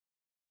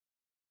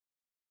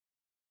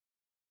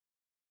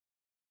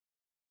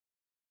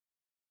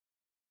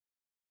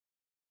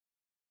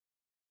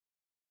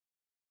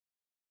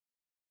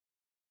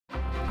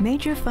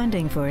Major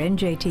funding for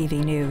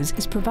NJTV News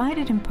is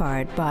provided in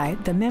part by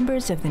the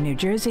members of the New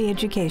Jersey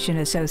Education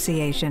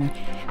Association,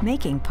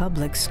 making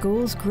public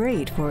schools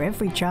great for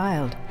every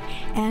child,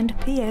 and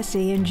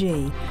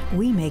PSE&G,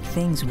 we make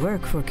things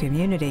work for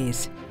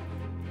communities.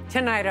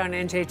 Tonight on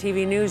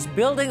NJTV News,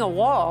 building a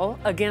wall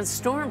against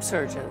storm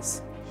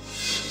surges.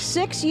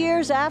 6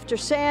 years after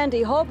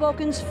Sandy,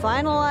 Hoboken's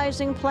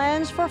finalizing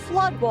plans for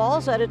flood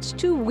walls at its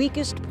two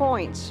weakest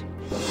points.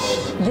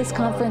 This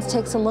conference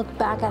takes a look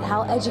back at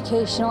how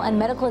educational and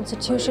medical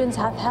institutions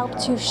have helped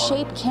to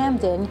shape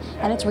Camden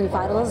and its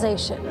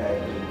revitalization.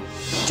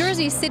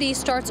 Jersey City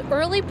starts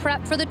early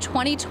prep for the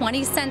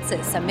 2020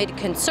 census amid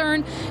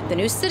concern the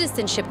new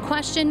citizenship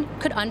question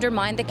could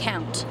undermine the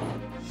count.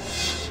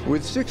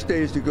 With 6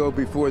 days to go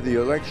before the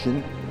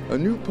election, a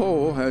new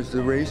poll has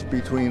the race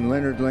between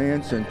Leonard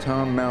and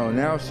Tom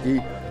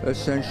Malinowski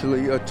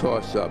essentially a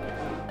toss-up.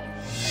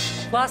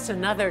 Plus,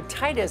 another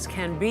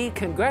tight-as-can-be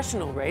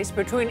congressional race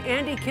between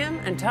Andy Kim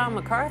and Tom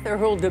MacArthur,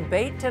 who'll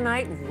debate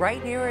tonight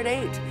right here at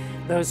 8.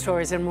 Those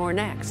stories and more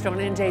next on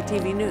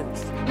NJTV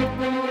News.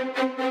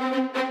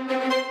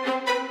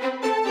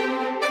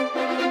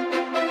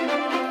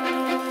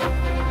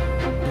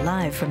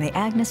 Live from the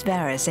Agnes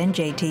Varus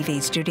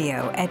NJTV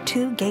studio at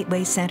 2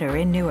 Gateway Center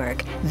in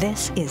Newark,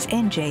 this is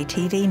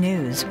NJTV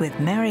News with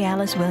Mary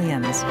Alice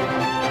Williams.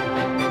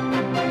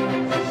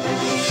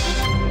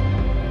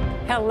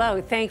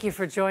 Hello, thank you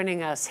for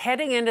joining us.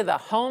 Heading into the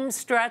home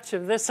stretch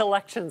of this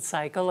election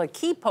cycle, a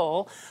key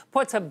poll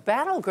puts a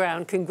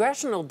battleground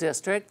congressional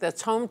district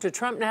that's home to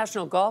Trump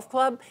National Golf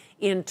Club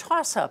in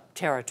toss-up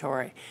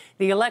territory.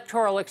 The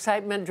electoral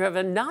excitement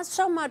driven not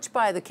so much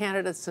by the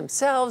candidates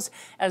themselves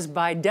as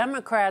by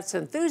Democrats'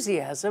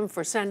 enthusiasm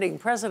for sending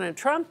President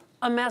Trump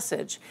a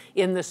message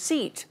in the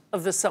seat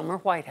of the summer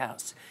White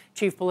House.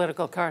 Chief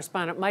Political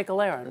Correspondent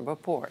Michael Aaron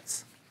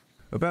reports.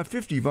 About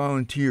 50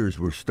 volunteers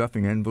were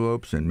stuffing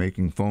envelopes and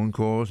making phone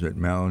calls at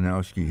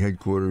Malinowski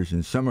headquarters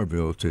in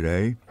Somerville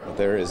today.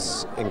 There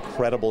is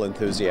incredible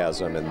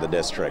enthusiasm in the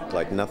district,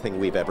 like nothing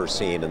we've ever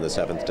seen in the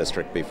 7th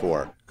District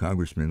before.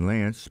 Congressman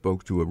Lance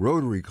spoke to a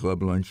Rotary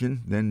Club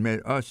luncheon, then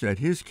met us at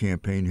his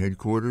campaign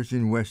headquarters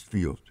in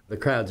Westfield. The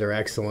crowds are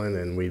excellent,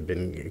 and we've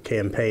been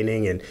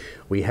campaigning, and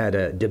we had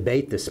a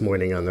debate this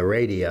morning on the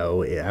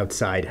radio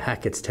outside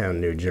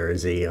Hackettstown, New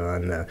Jersey,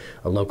 on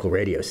a local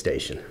radio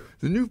station.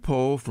 The new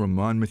poll from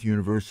Monmouth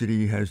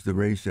University has the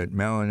race at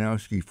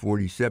Malinowski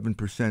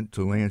 47%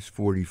 to Lance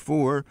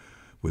 44%,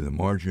 with a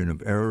margin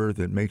of error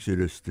that makes it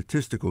a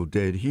statistical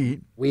dead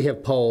heat. We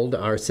have polled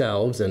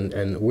ourselves,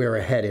 and we're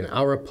ahead in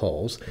our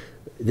polls.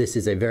 This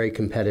is a very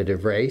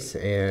competitive race,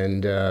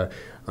 and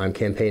I'm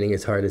campaigning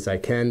as hard as I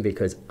can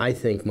because I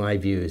think my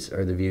views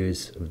are the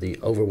views of the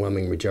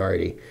overwhelming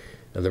majority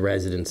of the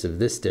residents of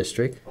this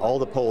district. All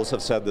the polls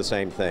have said the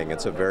same thing.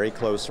 It's a very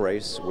close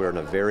race. We're in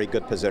a very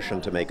good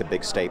position to make a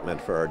big statement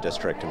for our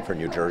district and for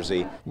New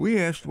Jersey. We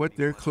asked what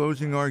their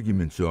closing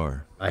arguments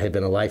are. I have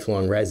been a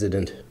lifelong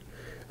resident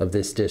of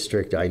this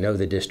district. I know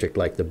the district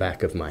like the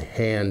back of my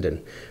hand,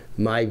 and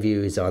my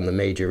views on the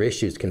major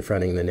issues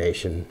confronting the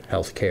nation,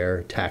 health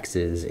care,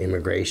 taxes,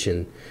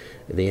 immigration,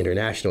 the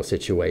international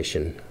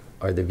situation,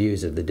 are the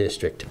views of the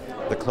district.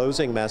 The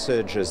closing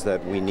message is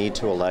that we need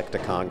to elect a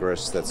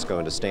Congress that's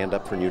going to stand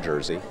up for New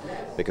Jersey,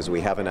 because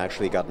we haven't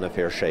actually gotten a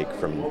fair shake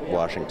from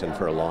Washington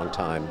for a long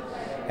time.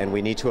 And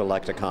we need to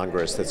elect a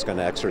Congress that's going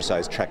to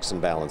exercise checks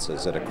and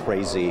balances at a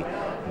crazy,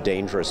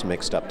 dangerous,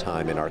 mixed-up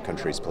time in our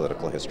country's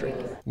political history.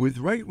 With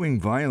right-wing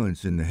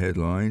violence in the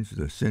headlines,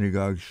 the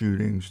synagogue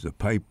shootings, the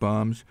pipe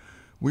bombs,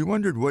 we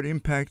wondered what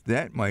impact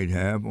that might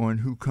have on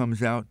who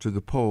comes out to the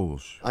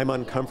polls. I'm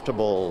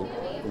uncomfortable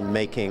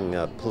making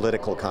a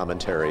political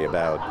commentary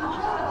about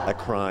a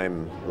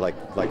crime like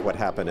what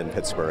happened in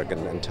Pittsburgh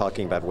and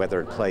talking about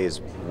whether it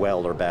plays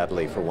well or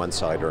badly for one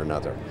side or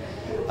another.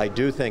 I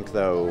do think,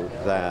 though,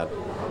 that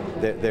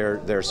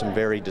there are some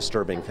very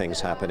disturbing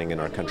things happening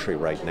in our country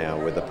right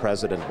now, with the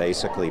president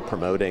basically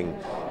promoting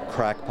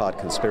crackpot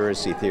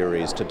conspiracy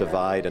theories to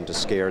divide and to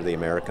scare the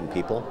American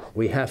people.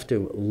 We have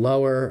to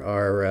lower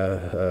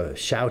our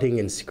shouting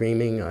and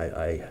screaming.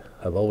 I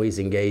have always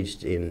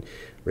engaged in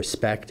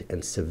respect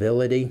and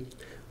civility.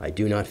 I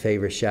do not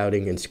favor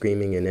shouting and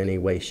screaming in any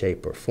way,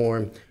 shape, or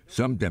form.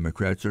 Some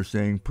Democrats are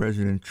saying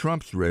President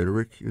Trump's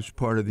rhetoric is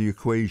part of the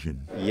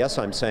equation. Yes,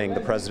 I'm saying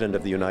the President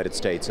of the United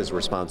States is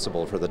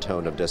responsible for the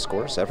tone of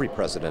discourse. Every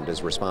president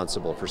is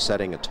responsible for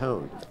setting a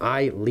tone.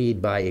 I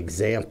lead by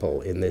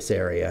example in this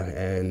area,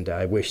 and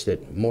I wish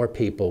that more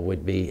people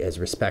would be as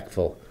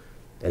respectful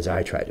as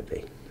I try to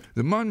be.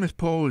 The Monmouth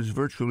poll is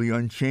virtually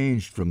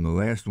unchanged from the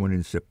last one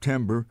in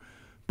September.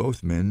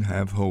 Both men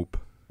have hope.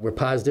 We're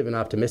positive and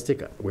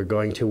optimistic. We're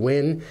going to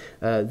win.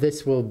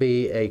 This will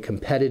be a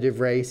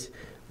competitive race,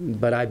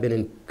 but I've been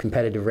in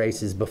competitive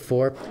races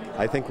before.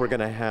 I think we're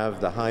going to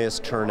have the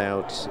highest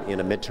turnout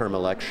in a midterm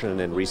election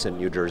in recent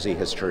New Jersey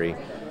history,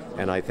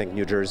 and I think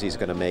New Jersey is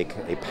going to make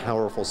a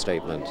powerful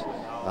statement,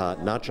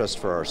 not just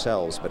for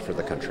ourselves, but for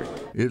the country.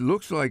 It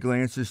looks like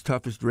Lance's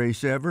toughest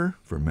race ever.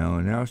 For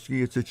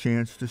Malinowski, it's a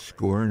chance to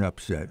score an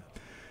upset.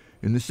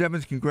 In the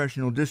 7th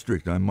Congressional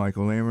District, I'm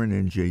Michael Aaron,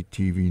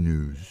 NJTV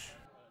News.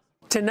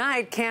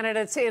 Tonight,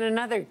 candidates in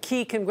another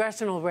key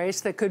congressional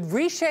race that could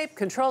reshape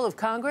control of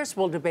Congress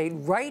will debate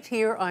right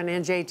here on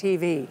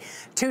NJTV.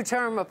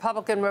 Two-term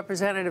Republican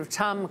Representative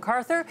Tom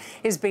MacArthur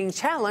is being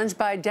challenged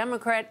by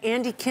Democrat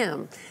Andy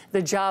Kim.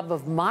 The job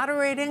of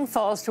moderating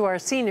falls to our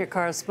senior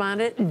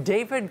correspondent,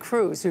 David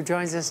Cruz, who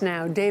joins us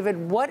now.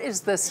 David, what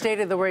is the state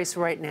of the race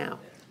right now?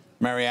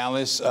 Mary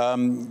Alice,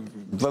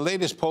 the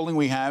latest polling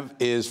we have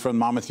is from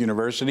Monmouth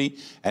University,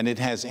 and it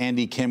has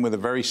Andy Kim with a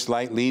very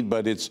slight lead,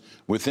 but it's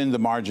within the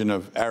margin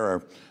of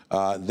error.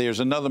 There's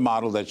another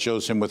model that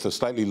shows him with a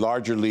slightly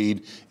larger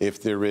lead if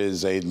there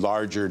is a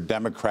larger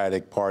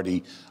Democratic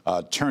Party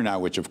turnout,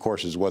 which, of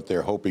course, is what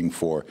they're hoping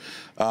for.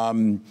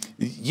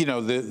 You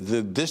know,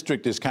 the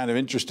district is kind of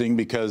interesting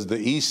because the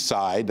east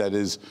side, that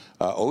is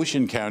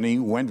Ocean County,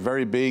 went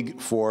very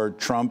big for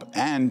Trump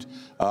and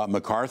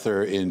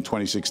MacArthur in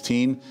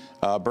 2016.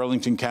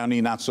 Burlington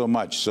County, not so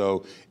much.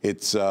 So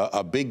it's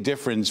a big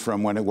difference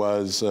from when it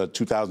was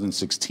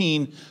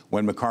 2016,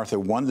 when MacArthur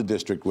won the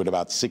district with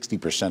about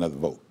 60% of the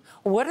vote.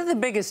 What are the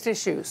biggest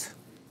issues?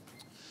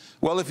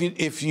 Well,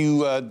 if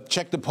you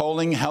check the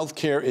polling, health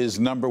care is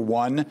number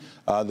one.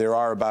 There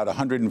are about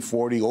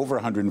over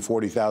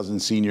 140,000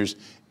 seniors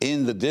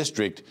in the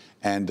district,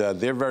 and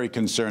they're very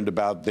concerned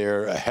about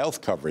their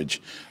health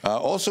coverage.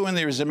 Also in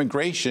there is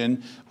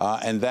immigration,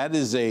 and that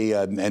is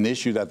an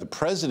issue that the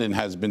president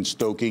has been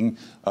stoking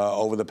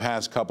over the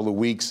past couple of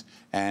weeks,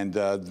 and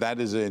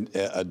that is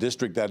a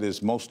district that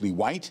is mostly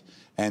white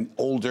and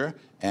older,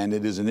 and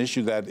it is an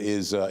issue that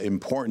is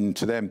important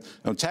to them.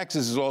 Now,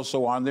 taxes is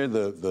also on there,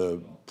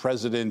 the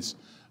president's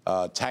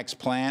tax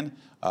plan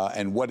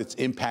and what its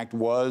impact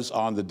was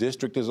on the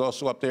district is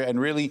also up there. And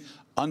really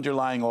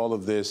underlying all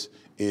of this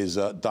is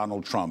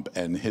Donald Trump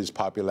and his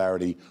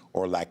popularity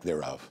or lack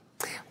thereof.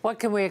 What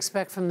can we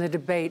expect from the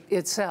debate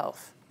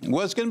itself?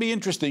 Well, it's going to be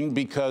interesting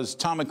because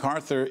Tom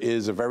MacArthur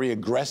is a very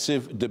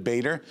aggressive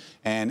debater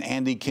and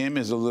Andy Kim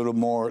is a little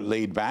more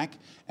laid back,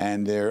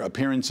 and their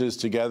appearances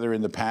together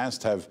in the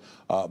past have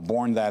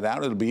borne that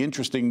out. It'll be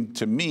interesting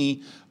to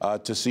me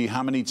to see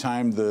how many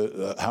times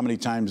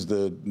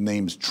the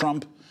names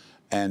Trump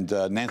and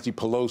Nancy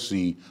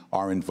Pelosi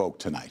are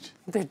invoked tonight.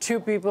 They're two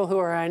people who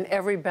are on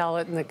every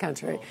ballot in the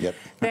country. Yep.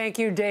 Thank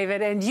you,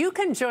 David. And you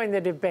can join the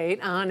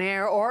debate on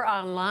air or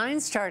online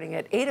starting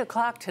at 8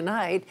 o'clock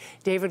tonight.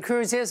 David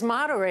Cruz is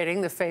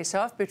moderating the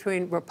face-off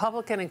between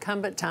Republican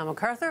incumbent Tom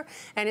MacArthur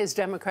and his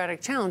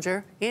Democratic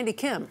challenger, Andy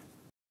Kim.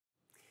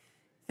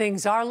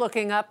 Things are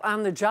looking up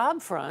on the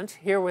job front.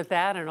 Here with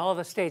that and all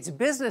the state's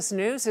business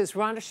news is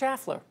Rhonda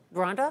Schaffler.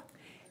 Rhonda?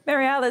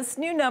 Mary Alice,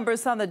 new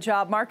numbers on the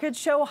job market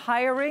show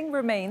hiring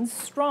remains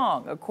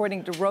strong.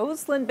 According to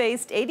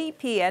Roseland-based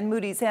ADP and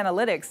Moody's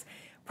Analytics,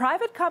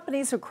 private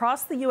companies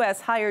across the U.S.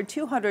 hired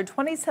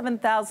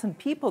 227,000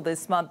 people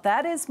this month.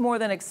 That is more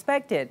than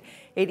expected.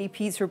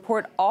 ADP's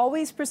report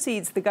always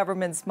precedes the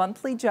government's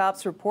monthly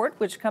jobs report,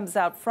 which comes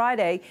out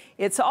Friday.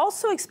 It's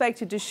also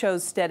expected to show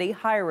steady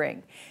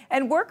hiring.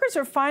 And workers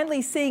are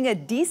finally seeing a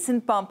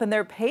decent bump in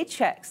their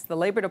paychecks. The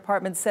Labor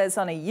Department says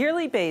on a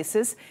yearly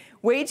basis,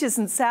 wages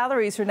and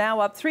salaries are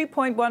now up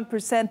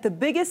 3.1%, the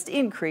biggest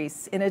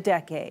increase in a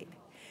decade.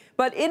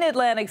 But in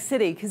Atlantic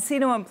City,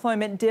 casino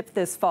employment dipped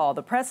this fall.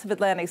 The Press of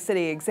Atlantic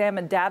City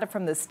examined data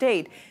from the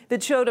state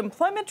that showed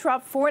employment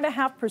dropped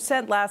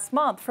 4.5% last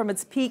month from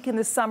its peak in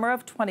the summer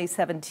of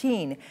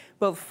 2017.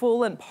 Both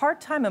full and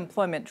part-time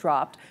employment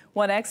dropped.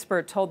 One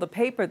expert told the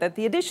paper that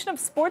the addition of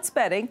sports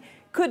betting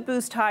could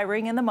boost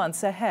hiring in the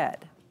months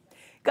ahead.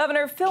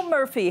 Governor Phil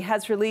Murphy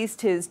has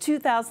released his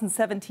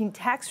 2017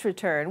 tax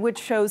return, which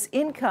shows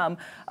income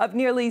of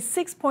nearly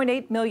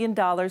 $6.8 million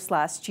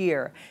last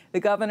year. The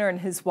governor and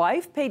his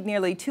wife paid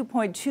nearly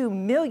 $2.2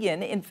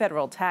 million in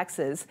federal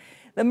taxes.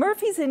 The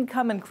Murphys'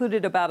 income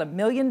included about $1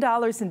 million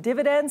in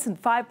dividends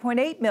and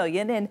 $5.8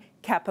 million in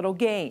capital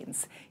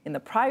gains. In the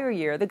prior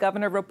year, the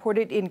governor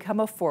reported income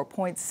of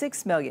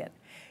 $4.6 million.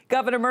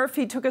 Governor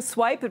Murphy took a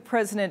swipe at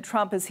President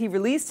Trump as he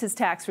released his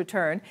tax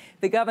return.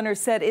 The governor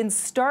said in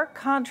stark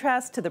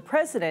contrast to the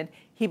president,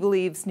 he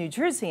believes New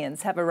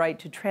Jerseyans have a right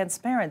to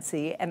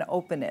transparency and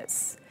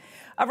openness.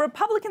 A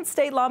Republican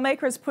state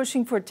lawmaker is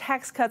pushing for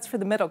tax cuts for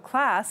the middle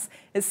class.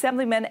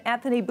 Assemblyman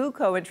Anthony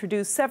Bucco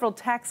introduced several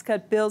tax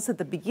cut bills at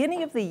the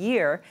beginning of the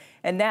year.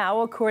 And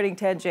now, according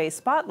to NJ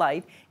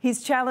Spotlight,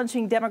 he's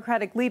challenging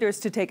Democratic leaders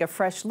to take a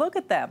fresh look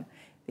at them.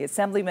 The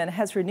Assemblyman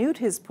has renewed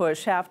his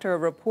push after a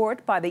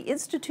report by the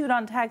Institute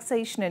on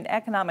Taxation and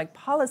Economic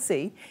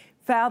Policy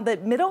found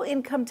that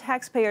middle-income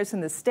taxpayers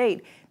in the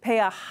state pay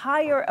a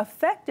higher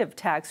effective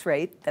tax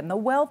rate than the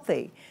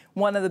wealthy.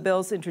 One of the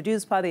bills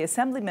introduced by the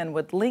Assemblyman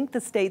would link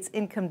the state's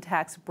income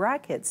tax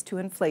brackets to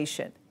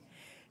inflation.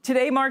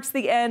 Today marks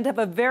the end of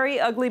a very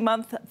ugly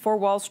month for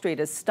Wall Street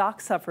as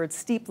stocks suffered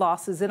steep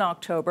losses in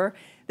October.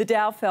 The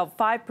Dow fell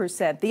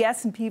 5%. The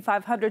S&P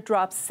 500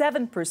 dropped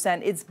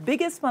 7%, its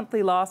biggest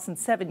monthly loss in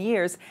 7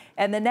 years.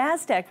 And the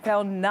Nasdaq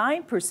fell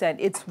 9%,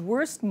 its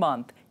worst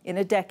month in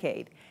a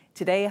decade.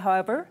 Today,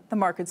 however, the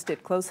markets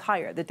did close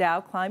higher. The Dow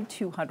climbed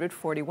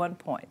 241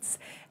 points.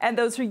 And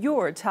those are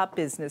your top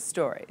business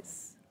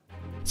stories.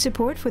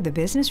 Support for the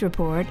Business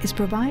Report is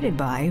provided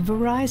by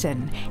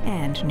Verizon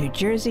and New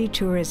Jersey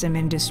Tourism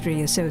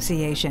Industry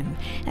Association,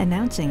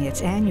 announcing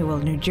its annual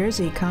New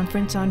Jersey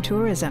Conference on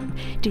Tourism,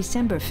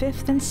 December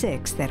 5th and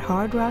 6th at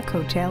Hard Rock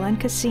Hotel and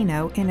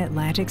Casino in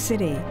Atlantic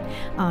City.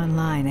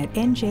 Online at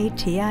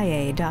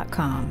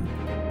njtia.com.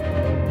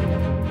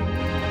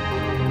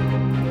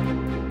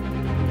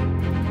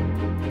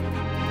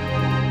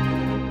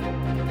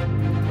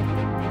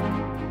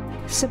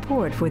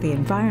 Support for the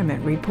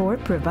Environment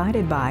Report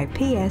provided by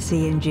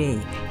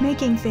PSE&G,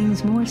 making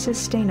things more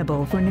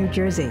sustainable for New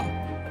Jersey.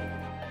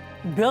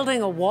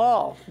 Building a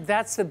wall,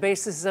 that's the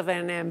basis of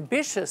an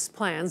ambitious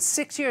plan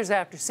 6 years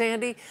after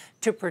Sandy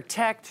to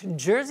protect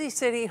Jersey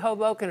City,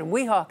 Hoboken, and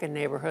Weehawken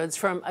neighborhoods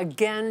from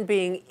again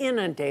being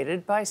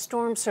inundated by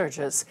storm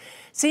surges.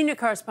 Senior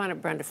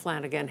correspondent Brenda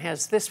Flanagan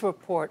has this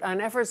report on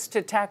efforts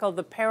to tackle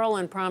the peril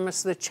and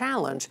promise the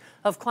challenge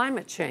of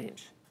climate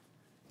change.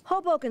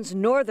 Hoboken's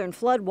northern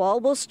flood wall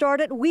will start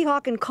at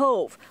Weehawken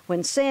Cove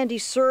when Sandy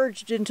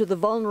surged into the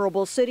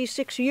vulnerable city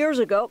 6 years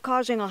ago,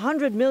 causing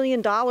 $100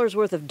 million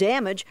worth of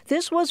damage.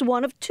 This was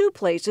one of two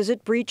places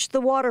it breached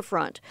the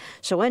waterfront.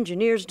 So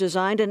engineers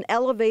designed an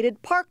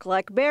elevated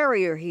park-like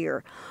barrier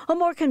here. A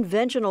more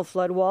conventional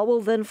flood wall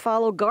will then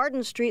follow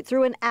Garden Street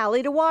through an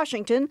alley to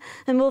Washington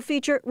and will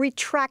feature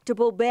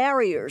retractable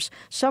barriers.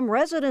 Some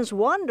residents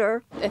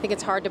wonder. I think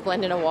it's hard to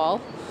blend in a wall.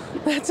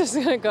 That's just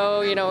going to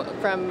go,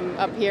 from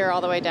up here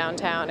all the way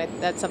downtown.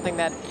 That's something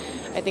that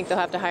I think they'll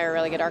have to hire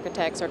really good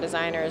architects or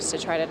designers to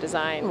try to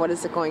design. What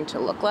is it going to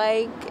look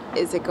like?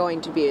 Is it going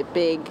to be a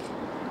big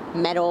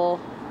metal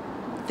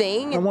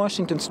thing? On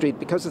Washington Street,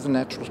 because of the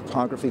natural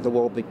topography, the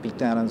wall will be beat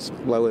down as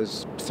low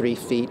as 3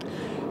 feet,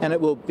 and it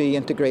will be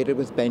integrated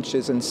with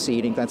benches and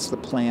seating. That's the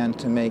plan,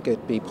 to make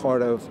it be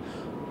part of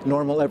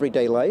normal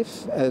everyday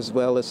life, as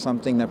well as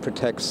something that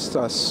protects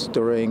us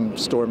during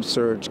storm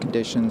surge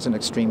conditions and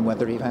extreme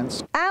weather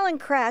events. Alan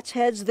Kratz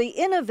heads the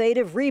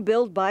innovative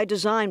Rebuild by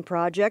Design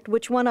project,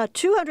 which won a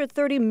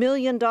 $230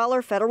 million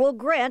federal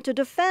grant to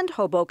defend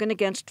Hoboken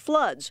against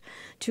floods.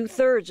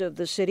 2/3 of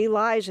the city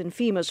lies in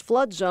FEMA's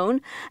flood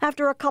zone.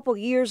 After a couple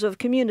years of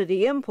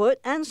community input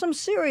and some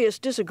serious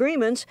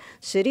disagreements,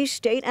 city,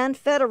 state, and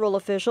federal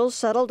officials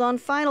settled on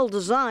final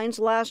designs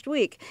last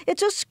week.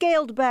 It's a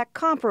scaled-back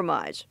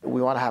compromise.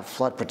 We want to have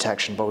flood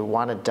protection, but we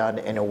want it done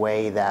in a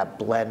way that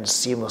blends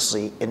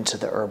seamlessly into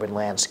the urban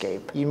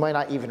landscape. You might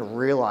not even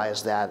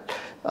realize that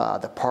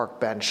the park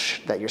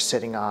bench that you're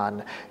sitting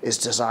on is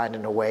designed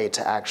in a way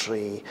to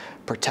actually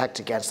protect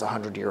against a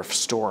 100-year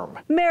storm.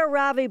 Mayor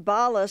Ravi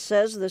Bala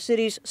says the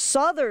city's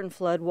southern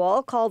flood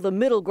wall, called the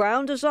Middle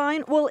Ground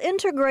design, will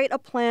integrate a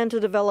plan to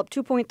develop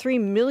 2.3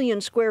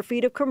 million square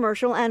feet of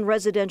commercial and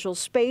residential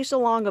space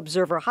along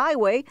Observer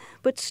Highway,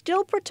 but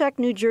still protect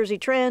New Jersey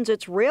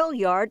Transit's rail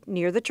yard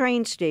near the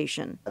train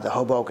station. The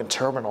Hoboken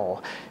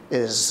Terminal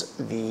is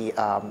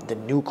the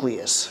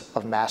nucleus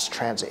of mass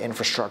transit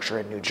infrastructure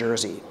in New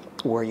Jersey,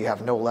 where you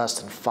have no less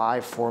than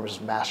 5 forms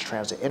of mass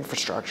transit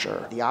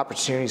infrastructure. The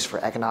opportunities for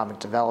economic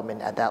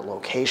development at that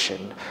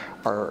location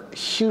are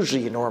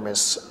hugely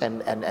enormous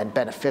and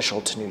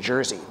beneficial to New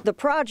Jersey. The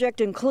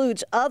project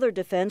includes other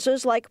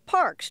defenses like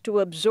parks to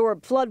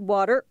absorb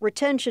floodwater,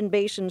 retention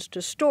basins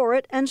to store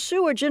it, and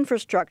sewage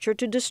infrastructure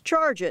to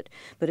discharge it.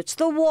 But it's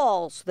the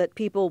walls that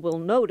people will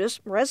notice.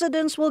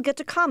 Residents will get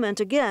to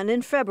comment again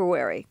in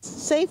February.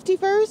 Safety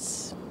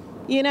first,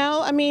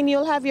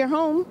 you'll have your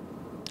home.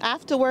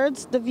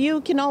 Afterwards, the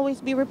view can always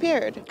be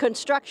repaired.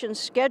 Construction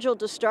scheduled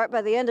to start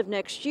by the end of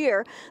next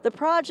year. The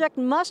project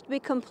must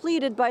be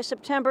completed by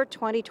September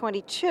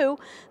 2022.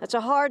 That's a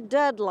hard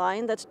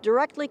deadline that's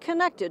directly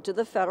connected to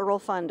the federal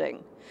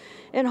funding.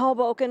 In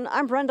Hoboken,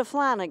 I'm Brenda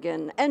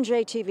Flanagan,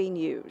 NJTV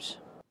News.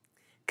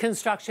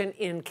 Construction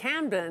in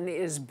Camden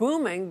is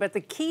booming, but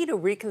the key to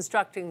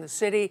reconstructing the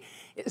city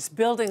is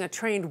building a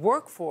trained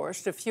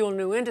workforce to fuel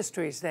new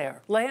industries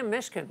there. Leah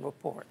Mishkin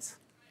reports.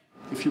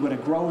 If you're going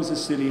to grow as a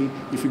city,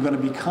 if you're going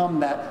to become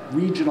that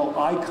regional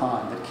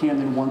icon that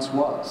Camden once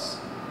was,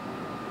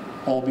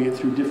 albeit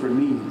through different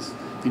means,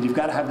 then you've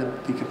got to have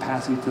the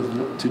capacity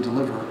to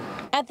deliver.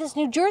 At this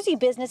New Jersey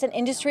Business and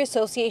Industry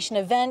Association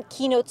event,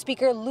 keynote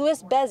speaker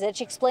Louis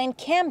Bezich explained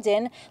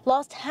Camden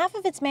lost half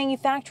of its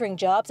manufacturing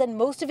jobs and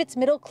most of its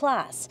middle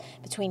class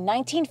between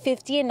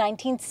 1950 and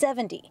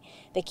 1970.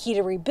 The key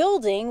to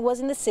rebuilding was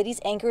in the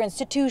city's anchor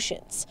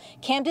institutions,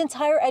 Camden's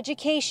higher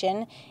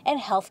education and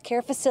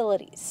healthcare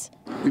facilities.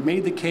 We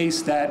made the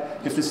case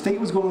that if the state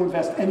was going to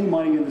invest any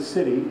money in the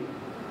city,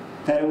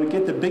 that it would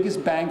get the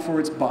biggest bang for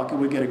its buck, it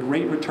would get a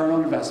great return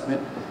on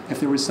investment if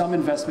there was some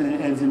investment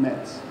in eds and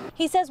meds.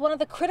 He says one of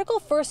the critical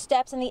first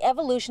steps in the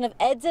evolution of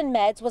eds and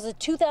meds was a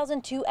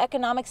 2002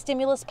 economic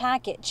stimulus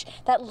package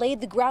that laid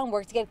the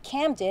groundwork to get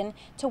Camden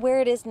to where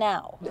it is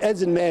now.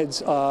 Eds and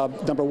meds,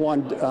 number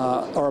one,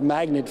 are a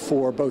magnet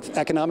for both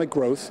economic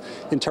growth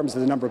in terms of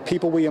the number of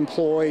people we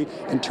employ,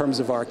 in terms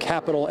of our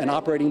capital and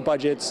operating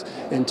budgets,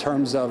 in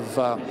terms of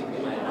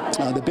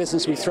the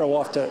business we throw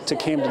off to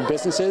Camden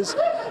businesses,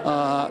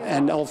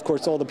 and of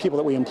course all the people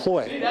that we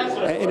employ.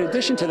 In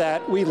addition to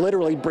that, we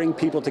literally bring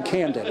people to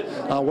Camden,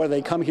 whether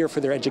they come here for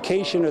their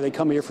education or they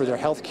come here for their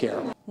health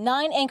care.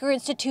 9 anchor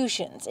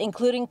institutions,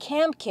 including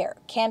CamCare,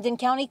 Camden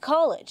County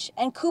College,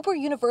 and Cooper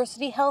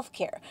University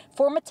Healthcare,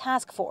 form a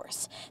task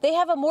force. They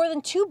have a more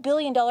than $2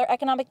 billion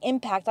economic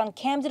impact on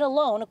Camden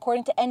alone,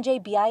 according to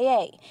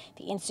NJBIA.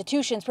 The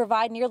institutions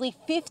provide nearly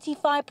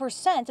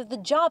 55% of the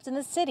jobs in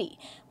the city,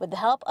 with the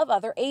help of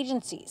other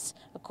agencies,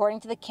 according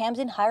to the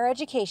Camden Higher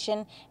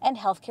Education and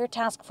Healthcare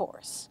Task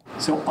Force.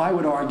 So I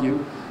would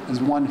argue, as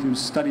one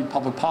who's studied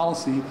public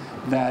policy,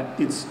 that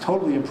it's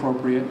totally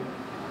appropriate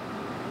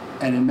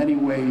and in many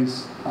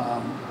ways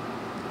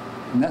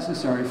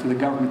necessary for the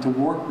government to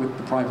work with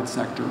the private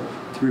sector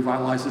to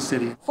revitalize the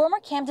city. Former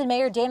Camden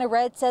Mayor Dana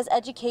Red says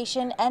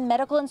education and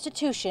medical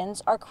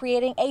institutions are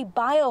creating a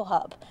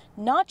biohub,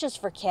 not just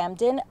for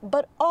Camden,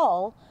 but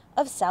all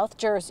of South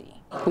Jersey.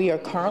 We are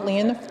currently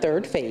in the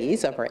 3rd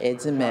phase of our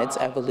Eds and Meds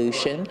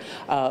evolution.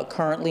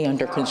 Currently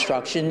under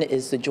construction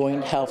is the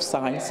Joint Health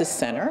Sciences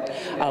Center,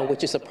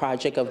 which is a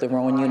project of the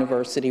Rowan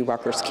University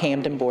Rutgers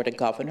Camden Board of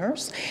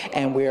Governors.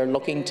 And we're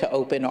looking to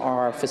open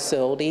our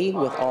facility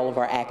with all of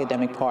our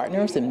academic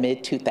partners in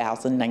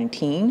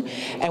mid-2019.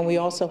 And we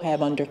also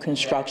have under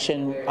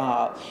construction,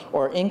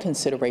 or in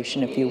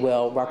consideration, if you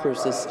will,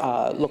 Rutgers is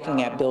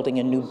looking at building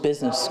a new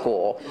business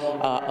school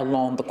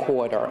along the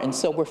corridor. And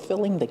so we're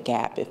filling the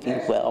gap, if you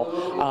will,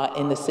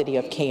 in the city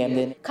of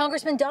Camden.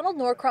 Congressman Donald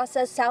Norcross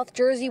says South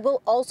Jersey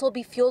will also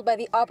be fueled by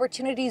the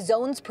Opportunity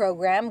Zones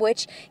program,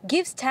 which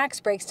gives tax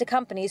breaks to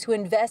companies who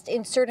invest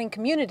in certain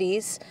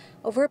communities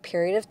over a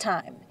period of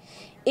time.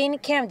 In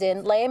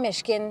Camden, Leah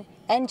Mishkin,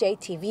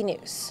 NJTV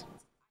News.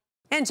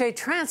 NJ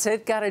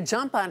Transit got a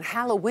jump on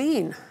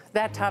Halloween.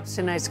 That tops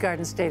tonight's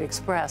Garden State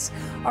Express.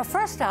 Our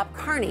first stop,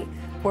 Kearney,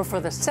 where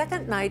for the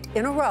 2nd night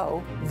in a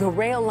row, the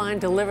rail line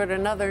delivered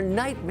another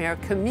nightmare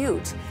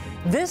commute.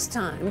 This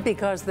time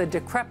because the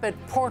decrepit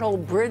Portal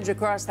Bridge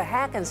across the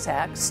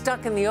Hackensack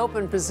stuck in the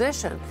open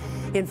position,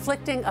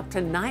 inflicting up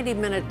to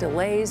 90-minute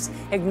delays,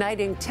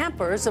 igniting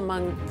tempers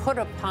among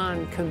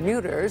put-upon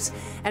commuters,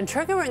 and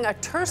triggering a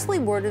tersely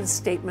worded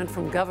statement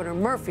from Governor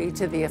Murphy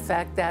to the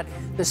effect that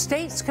the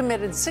state's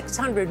committed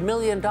 $600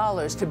 million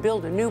to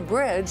build a new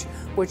bridge,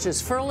 which is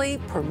fully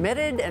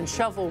permitted and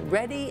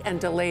shovel-ready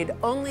and delayed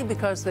only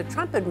because the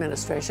Trump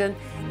administration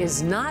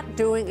is not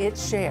doing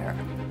its share.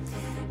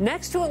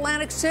 Next to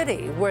Atlantic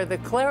City, where the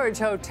Claridge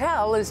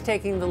Hotel is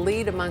taking the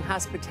lead among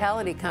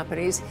hospitality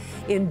companies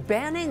in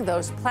banning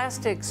those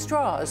plastic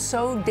straws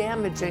so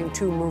damaging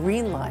to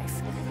marine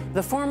life.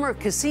 The former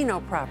casino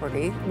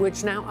property,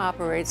 which now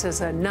operates as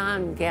a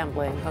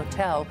non-gambling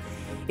hotel,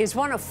 is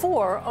one of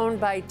 4 owned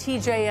by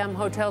TJM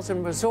Hotels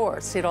and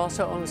Resorts. It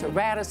also owns a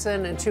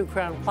Radisson and 2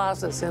 Crown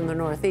Plazas in the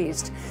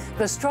Northeast.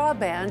 The straw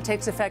ban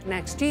takes effect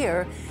next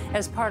year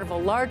as part of a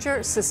larger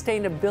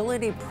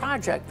sustainability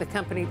project the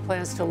company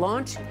plans to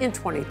launch in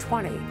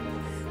 2020.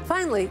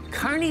 Finally,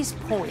 Kearney's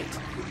Point,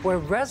 where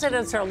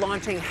residents are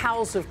launching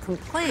howls of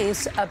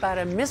complaints about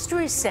a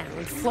mystery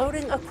sound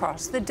floating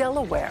across the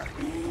Delaware.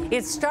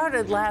 It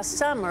started last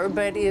summer,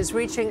 but is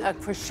reaching a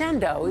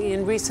crescendo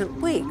in recent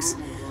weeks.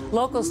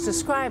 Locals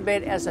describe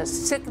it as a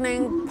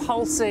sickening,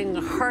 pulsing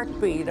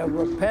heartbeat, a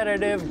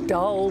repetitive,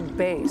 dull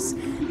bass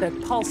that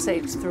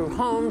pulsates through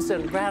homes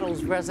and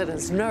rattles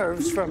residents'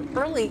 nerves from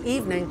early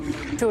evening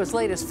to as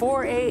late as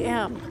 4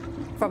 a.m.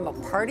 From a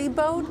party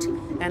boat,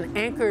 an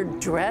anchored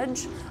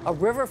dredge, a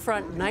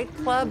riverfront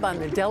nightclub on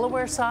the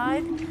Delaware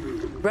side,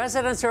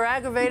 residents are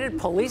aggravated,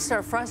 police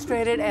are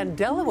frustrated, and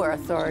Delaware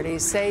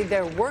authorities say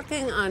they're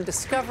working on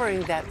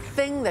discovering that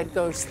thing that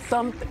goes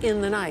thump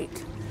in the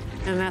night.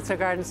 And that's our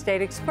Garden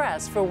State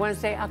Express for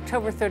Wednesday,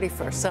 October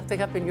 31st.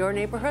 Something up in your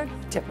neighborhood?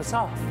 Tip us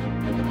off.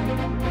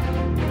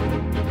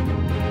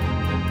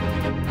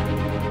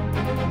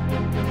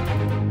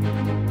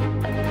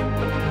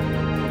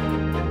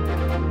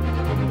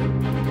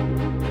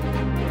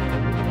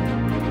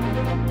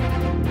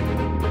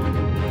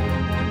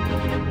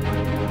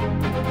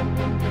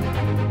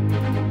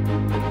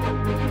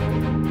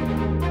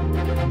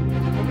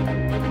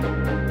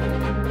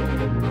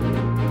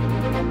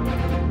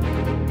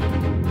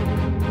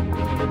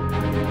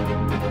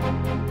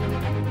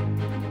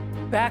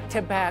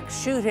 Back-to-back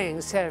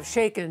shootings have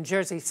shaken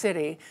Jersey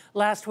City.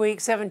 Last week,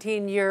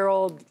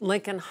 17-year-old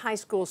Lincoln High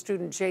School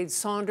student Jade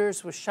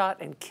Saunders was shot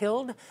and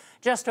killed.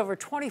 Just over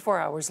 24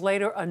 hours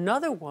later,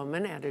 another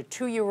woman and a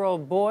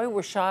 2-year-old boy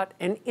were shot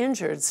and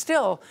injured.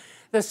 Still,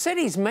 the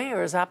city's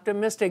mayor is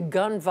optimistic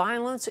gun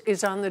violence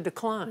is on the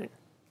decline.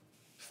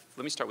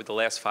 Let me start with the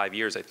last 5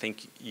 years. I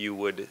think you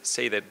would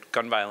say that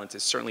gun violence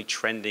is certainly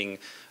trending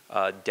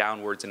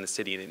downwards in the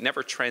city, and it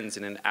never trends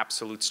in an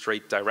absolute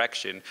straight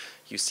direction.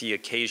 You see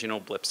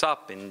occasional blips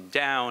up and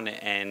down,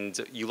 and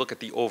you look at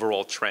the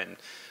overall trend.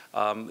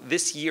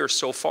 This year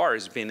so far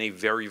has been a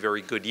very,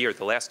 very good year.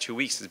 The last 2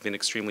 weeks has been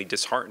extremely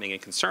disheartening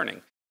and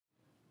concerning.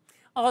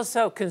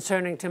 Also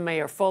concerning to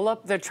Mayor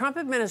Fulop, the Trump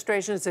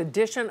administration's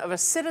addition of a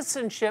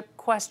citizenship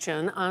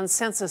question on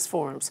census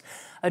forms.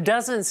 A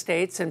dozen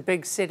states and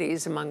big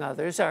cities, among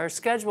others, are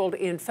scheduled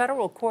in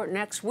federal court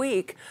next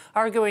week,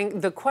 arguing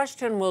the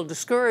question will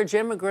discourage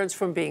immigrants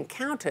from being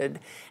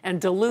counted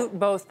and dilute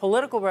both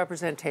political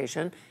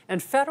representation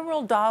and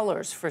federal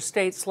dollars for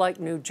states like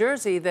New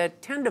Jersey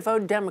that tend to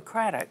vote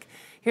Democratic.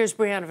 Here's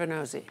Brianna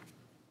Venozzi.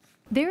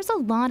 There's a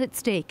lot at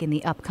stake in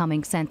the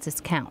upcoming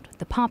census count.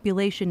 The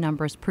population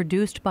numbers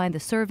produced by the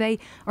survey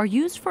are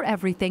used for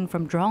everything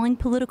from drawing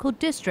political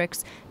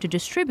districts to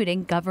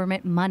distributing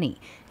government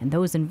money. And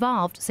those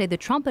involved say the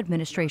Trump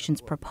administration's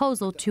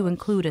proposal to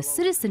include a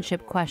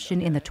citizenship question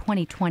in the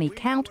 2020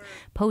 count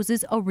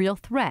poses a real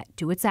threat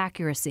to its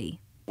accuracy.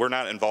 We're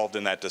not involved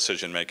in that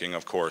decision making,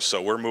 of course,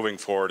 so we're moving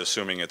forward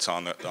assuming it's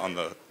on the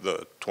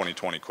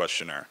 2020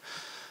 questionnaire.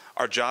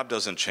 Our job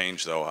doesn't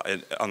change, though.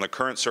 On the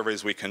current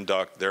surveys we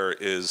conduct, there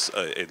is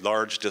a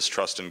large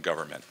distrust in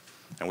government.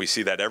 And we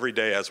see that every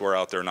day as we're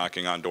out there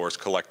knocking on doors,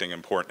 collecting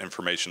important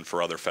information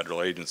for other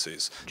federal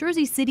agencies.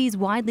 Jersey City is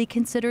widely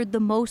considered the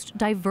most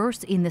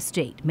diverse in the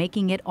state,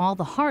 making it all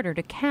the harder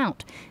to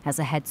count. As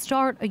a head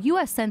start, a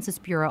U.S. Census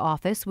Bureau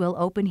office will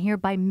open here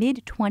by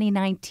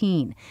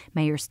mid-2019.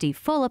 Mayor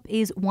Steve Fulop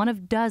is one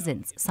of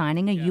dozens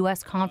signing a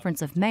U.S.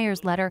 Conference of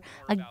Mayors letter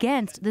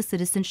against the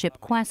citizenship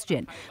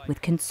question,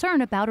 with concern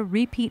about a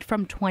repeat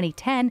from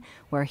 2010,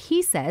 where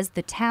he says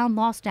the town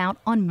lost out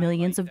on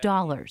millions of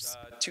dollars.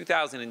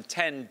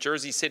 2010,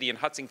 Jersey City and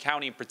Hudson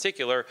County in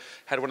particular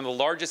had one of the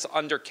largest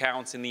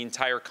undercounts in the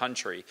entire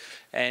country.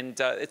 And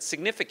it's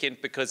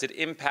significant because it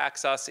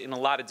impacts us in a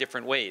lot of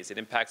different ways. It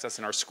impacts us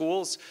in our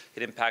schools,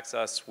 it impacts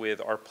us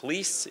with our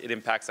police, it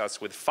impacts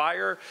us with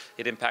fire,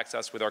 it impacts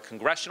us with our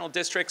congressional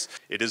districts.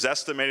 It is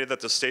estimated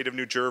that the state of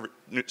New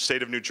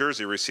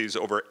Jersey receives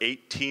over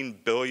 $18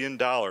 billion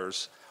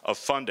of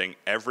funding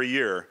every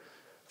year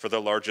for the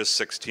largest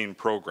 16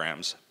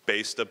 programs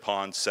based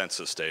upon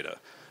census data.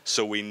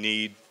 So we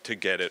need to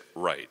get it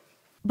right.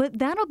 But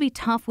that'll be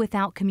tough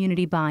without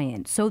community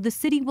buy-in. So the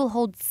city will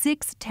hold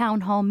 6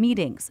 town hall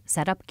meetings,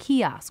 set up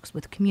kiosks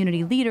with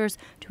community leaders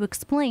to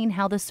explain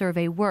how the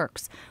survey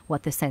works,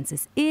 what the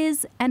census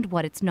is and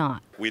what it's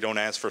not. We don't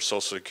ask for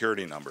Social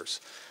Security numbers.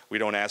 We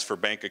don't ask for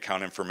bank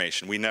account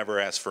information. We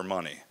never ask for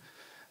money.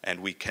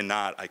 And we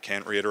cannot, I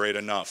can't reiterate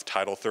enough,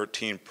 Title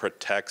 13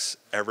 protects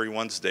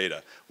everyone's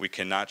data. We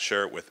cannot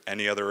share it with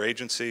any other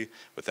agency,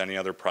 with any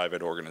other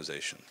private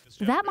organization.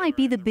 That might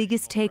be the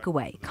biggest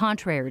takeaway.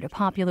 Contrary to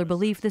popular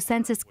belief, the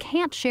census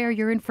can't share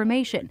your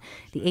information.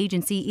 The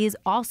agency is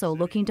also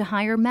looking to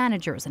hire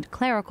managers and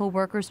clerical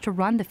workers to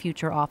run the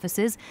future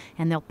offices,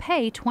 and they'll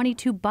pay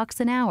 $22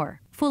 an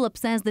hour. Fulop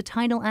says the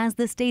title as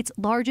the state's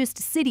largest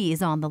city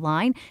is on the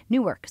line.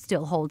 Newark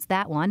still holds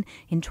that one.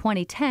 In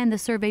 2010, the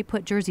survey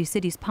put Jersey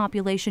City's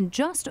population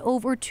just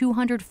over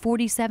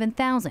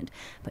 247,000.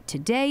 But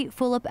today,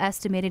 Fulop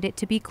estimated it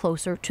to be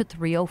closer to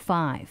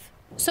 305.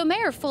 So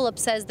Mayor Fulop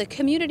says the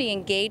community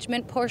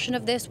engagement portion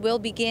of this will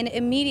begin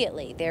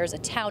immediately. There's a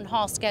town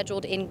hall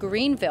scheduled in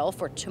Greenville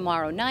for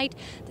tomorrow night.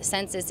 The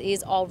census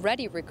is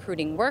already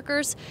recruiting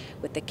workers,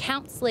 with the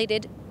count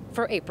slated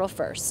for April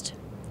 1st.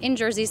 In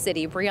Jersey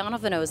City, Brianna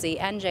Venozzi,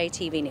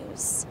 NJTV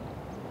News.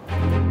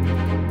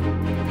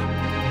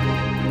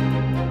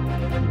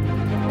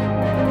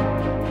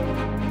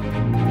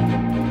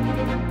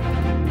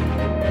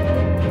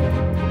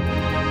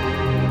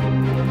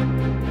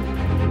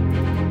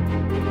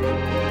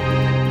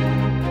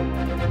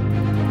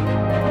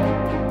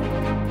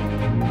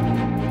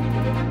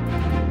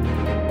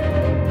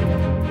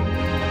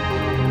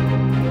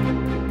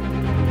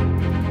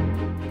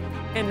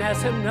 And now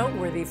some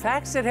noteworthy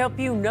facts that help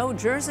you know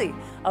Jersey.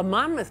 A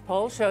Monmouth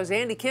poll shows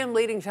Andy Kim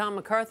leading John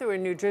MacArthur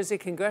in New Jersey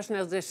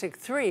Congressional District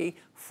 3,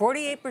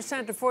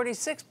 48% to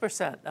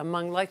 46%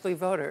 among likely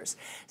voters.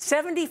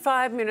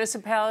 75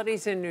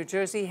 municipalities in New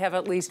Jersey have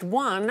at least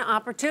one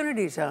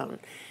opportunity zone.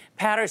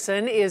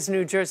 Paterson is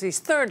New Jersey's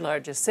third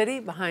largest city,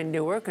 behind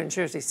Newark and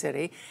Jersey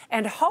City,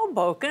 and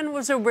Hoboken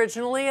was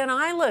originally an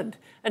island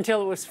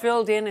until it was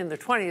filled in the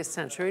 20th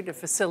century to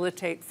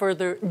facilitate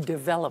further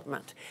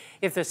development.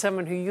 If there's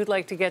someone who you'd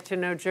like to get to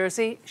know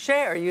Jersey,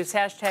 share. Use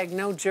hashtag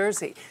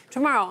 #KnowJersey.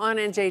 Tomorrow on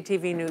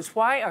NJTV News,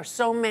 why are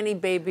so many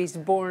babies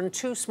born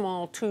too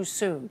small too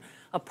soon?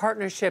 A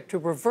partnership to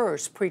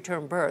reverse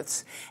preterm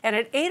births. And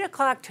at 8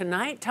 o'clock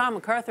tonight, Tom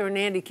MacArthur and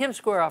Andy Kim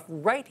square off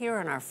right here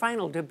in our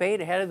final debate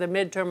ahead of the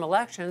midterm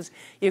elections.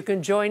 You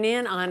can join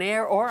in on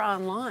air or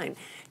online.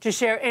 To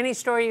share any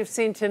story you've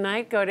seen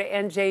tonight, go to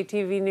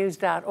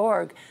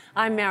njtvnews.org.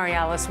 I'm Mary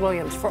Alice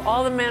Williams. For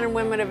all the men and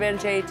women of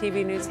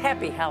NJTV News,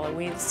 happy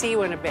Halloween. See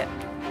you in a bit.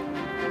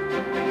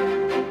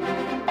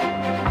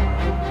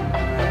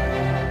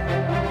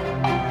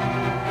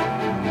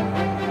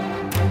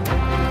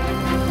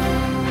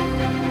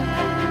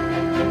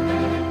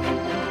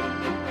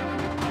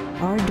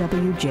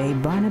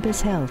 RWJ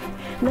Barnabas Health.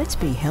 Let's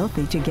be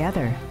healthy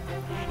together.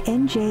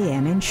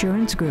 NJM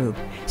Insurance Group,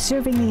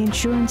 serving the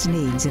insurance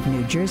needs of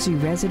New Jersey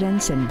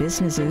residents and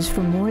businesses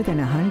for more than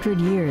 100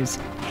 years.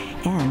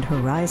 And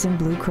Horizon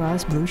Blue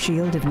Cross Blue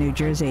Shield of New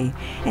Jersey,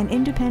 an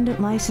independent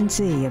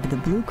licensee of the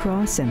Blue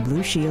Cross and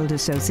Blue Shield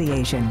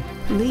Association.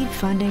 Lead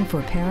funding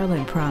for Peril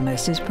and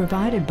Promise is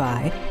provided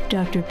by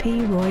Dr.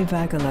 P. Roy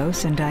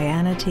Vagalos and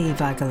Diana T.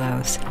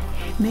 Vagalos.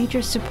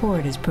 Major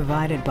support is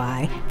provided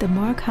by the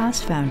Mark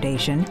Haas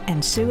Foundation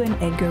and Sue and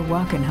Edgar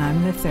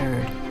Wackenheim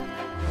III.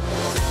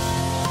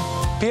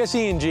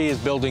 PSE&G is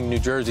building New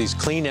Jersey's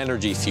clean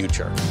energy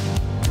future.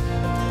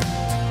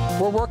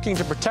 We're working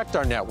to protect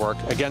our network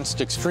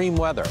against extreme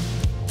weather,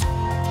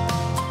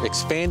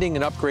 expanding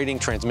and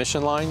upgrading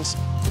transmission lines,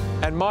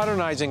 and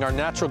modernizing our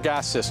natural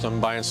gas system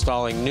by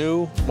installing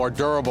new, more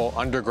durable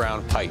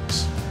underground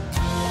pipes.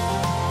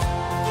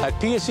 At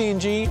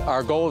PSE&G,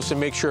 our goal is to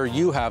make sure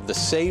you have the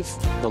safe,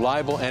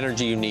 reliable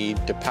energy you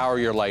need to power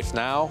your life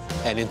now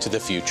and into the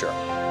future.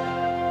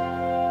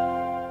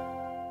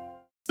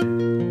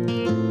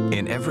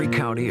 In every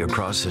county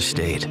across the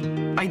state,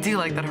 I do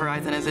like that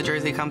Horizon is a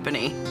Jersey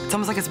company. It's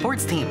almost like a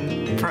sports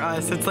team. For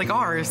us, it's like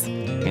ours.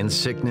 in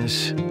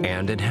sickness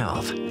and in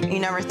health. You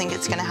never think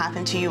it's going to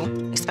happen to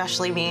you,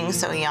 especially being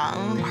so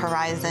young.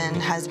 Horizon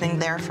has been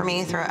there for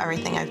me through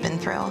everything I've been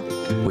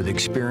through. With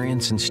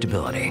experience and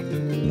stability,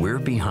 we're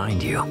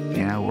behind you.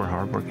 You know, we're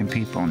hardworking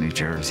people in New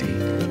Jersey.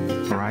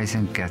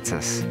 Horizon gets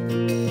us.